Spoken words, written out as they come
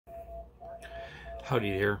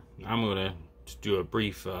Howdy there. I'm going to do a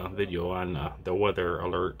brief video on the weather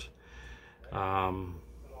alert on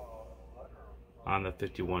the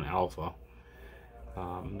 51 Alpha.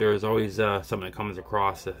 There's always something that comes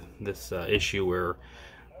across this issue where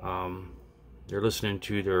they're listening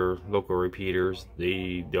to their local repeaters.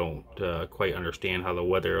 They don't quite understand how the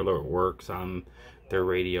weather alert works on their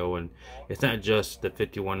radio, and it's not just the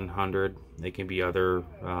 5100. They can be other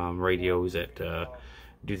radios that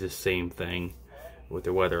do the same thing with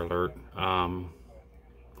their weather alert.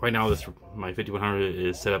 Right now, my 5100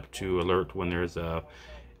 is set up to alert when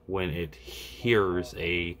it hears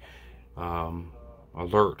a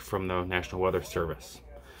alert from the National Weather Service.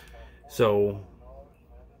 So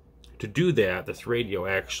to do that, this radio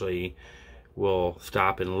actually will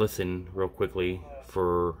stop and listen real quickly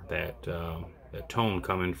for that tone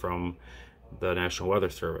coming from the National Weather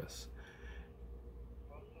Service.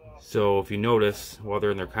 So if you notice, while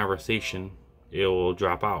they're in their conversation, it will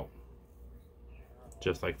drop out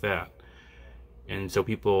just like that. And so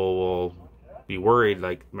people will be worried,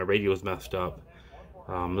 like, my radio's messed up.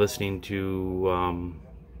 Listening to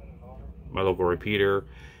my local repeater,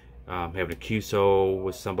 having a QSO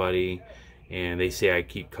with somebody, and they say I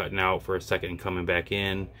keep cutting out for a second and coming back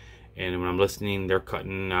in, and when I'm listening, they're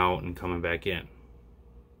cutting out and coming back in,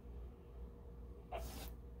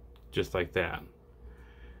 just like that.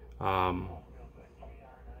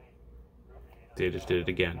 They just did it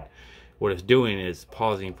again. What it's doing is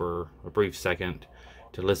pausing for a brief second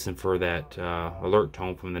to listen for that alert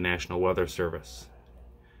tone from the National Weather Service.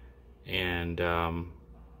 And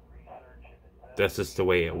that's just the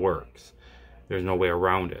way it works. There's no way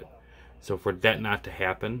around it. So for that not to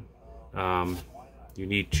happen, you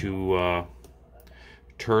need to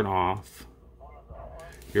turn off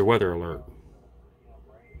your weather alert.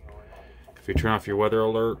 If you turn off your weather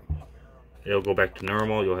alert, it'll go back to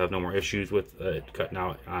normal. You'll have no more issues with it cutting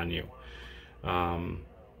out on you.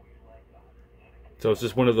 So it's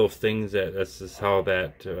just one of those things that's just how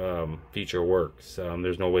that feature works.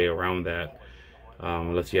 There's no way around that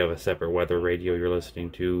unless you have a separate weather radio you're listening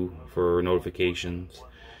to for notifications,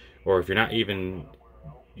 or if you're not even,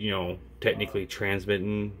 technically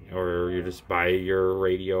transmitting, or you're just by your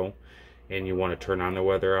radio and you want to turn on the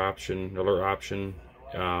weather option, alert option.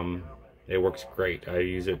 It works great. I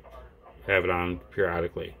use it, have it on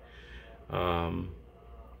periodically.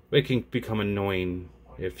 It can become annoying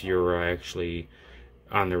if you're actually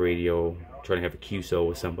on the radio trying to have a QSO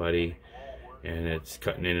with somebody and it's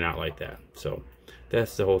cutting in and out like that. So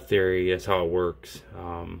that's the whole theory. That's how it works.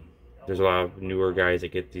 There's a lot of newer guys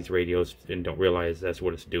that get these radios and don't realize that's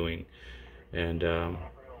what it's doing, and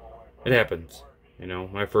it happens.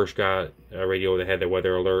 When I first got a radio that had the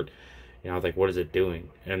weather alert, I was like, what is it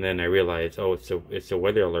doing? And then I realized, oh, it's a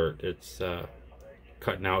weather alert. It's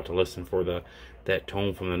cutting out to listen for that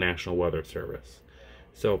tone from the National Weather Service.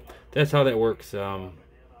 So that's how that works.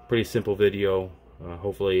 Pretty simple video.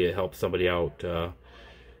 Hopefully it helps somebody out.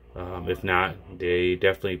 If not, they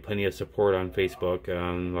definitely plenty of support on Facebook,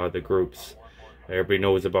 on a lot of the groups. Everybody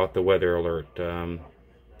knows about the weather alert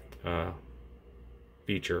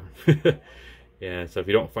feature. Yeah, so if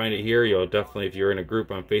you don't find it here, you'll definitely, if you're in a group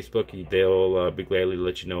on Facebook, they'll be gladly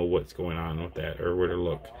let you know what's going on with that or where to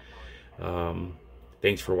look.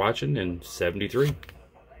 Thanks for watching, and 73.